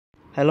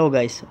Hello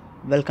guys,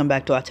 welcome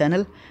back to our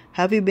channel.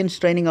 Have you been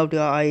straining out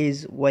your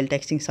eyes while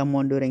texting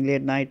someone during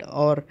late night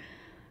or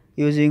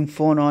using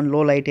phone on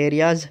low light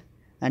areas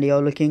and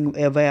you're looking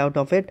a way out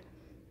of it?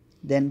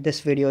 Then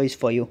this video is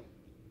for you.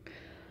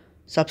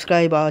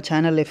 Subscribe our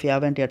channel if you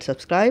haven't yet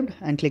subscribed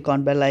and click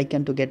on bell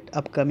icon to get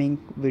upcoming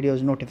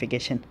videos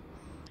notification.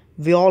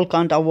 We all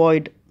can't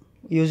avoid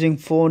using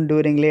phone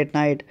during late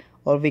night,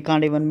 or we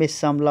can't even miss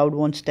some loved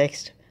ones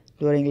text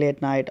during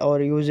late night or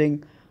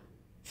using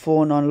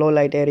phone on low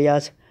light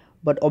areas,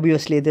 but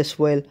obviously this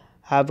will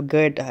have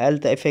great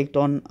health effect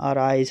on our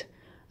eyes.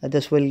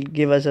 This will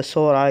give us a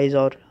sore eyes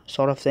or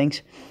sort of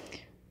things.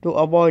 To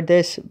avoid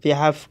this, we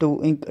have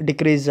to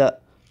decrease the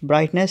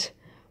brightness,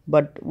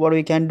 but what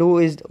we can do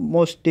is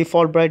most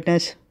default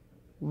brightness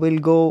will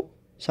go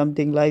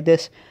something like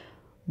this,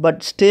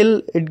 but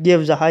still it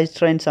gives a high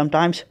strength.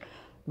 Sometimes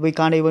we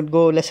can't even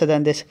go lesser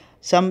than this.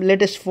 Some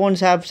latest phones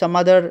have some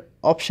other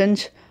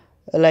options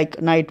like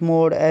night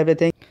mode,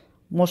 everything.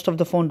 Most of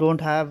the phone don't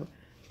have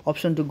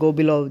option to go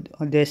below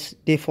this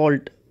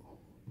default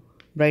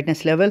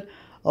brightness level,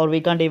 or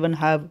we can't even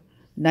have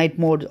night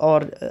mode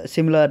or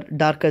similar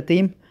darker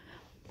theme.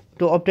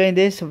 To obtain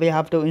this, we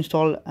have to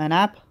install an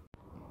app.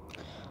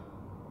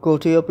 Go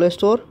to your Play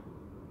Store,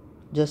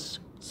 just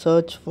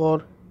search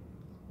for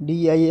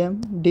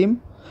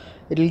dim.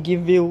 It will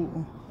give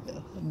you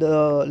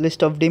the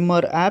list of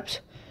dimmer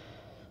apps.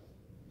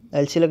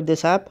 I'll select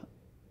this app,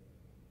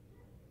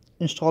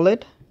 install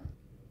it.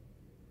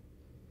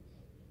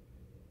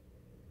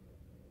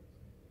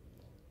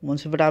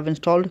 Once it have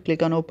installed,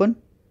 click on open,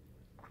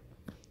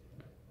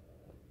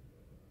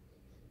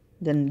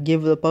 then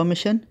give the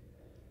permission,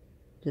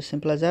 just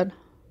simple as that.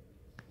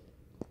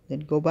 Then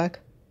go back.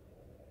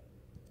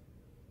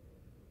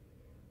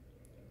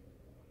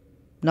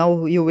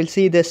 Now you will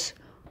see this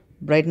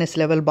brightness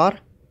level bar,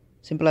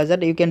 simple as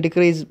that. You can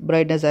decrease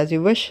brightness as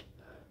you wish.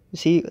 You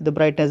see the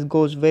brightness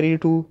goes very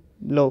too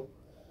low.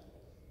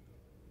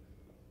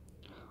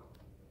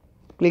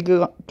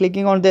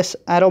 Clicking on this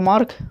arrow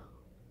mark,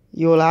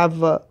 you will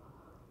have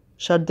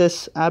shut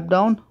this app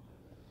down.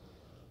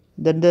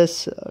 Then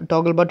this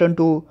toggle button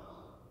to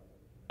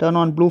turn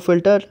on blue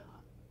filter.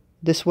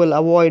 This will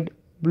avoid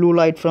blue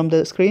light from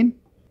the screen.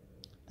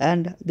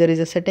 And there is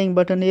a setting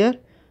button here.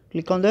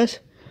 Click on this.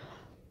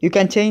 You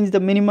can change the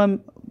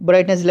minimum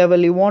brightness level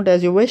you want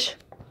as you wish.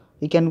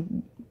 You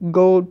can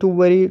go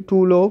to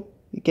too low.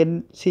 You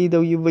can see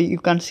you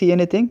can't see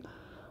anything.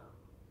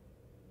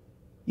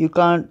 You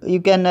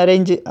can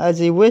arrange it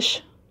as you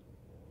wish.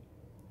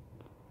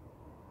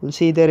 You'll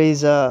see there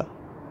is a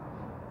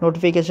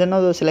notification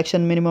of the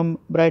selection minimum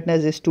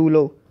brightness is too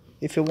low.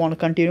 If you want to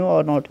continue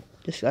or not,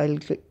 just I'll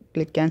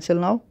click cancel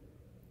now.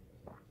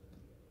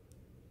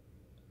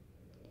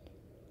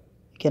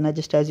 You can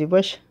adjust as you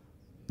wish.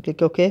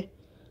 Click OK,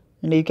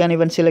 and you can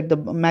even select the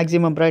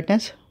maximum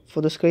brightness for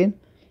the screen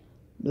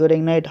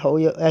during night.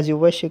 As you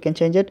wish, you can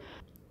change it.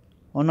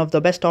 One of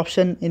the best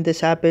option in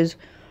this app is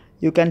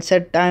you can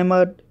set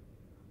timer,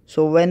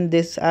 so when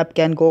this app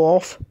can go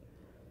off.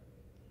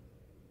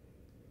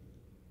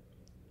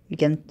 You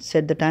can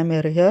set the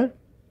timer here,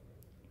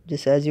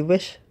 just as you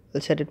wish.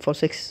 I'll set it for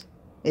 6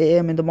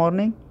 AM in the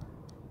morning,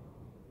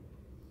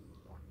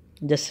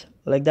 just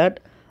like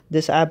that.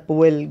 This app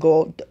will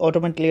go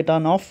automatically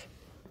turn off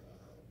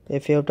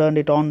if you have turned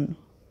it on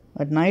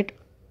at night.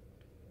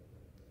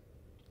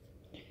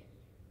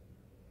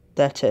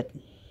 That's it.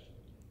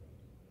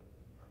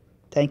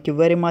 Thank you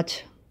very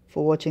much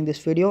for watching this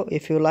video.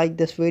 If you like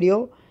this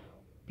video,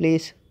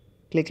 please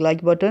click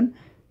like button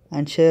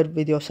and share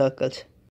with your circles.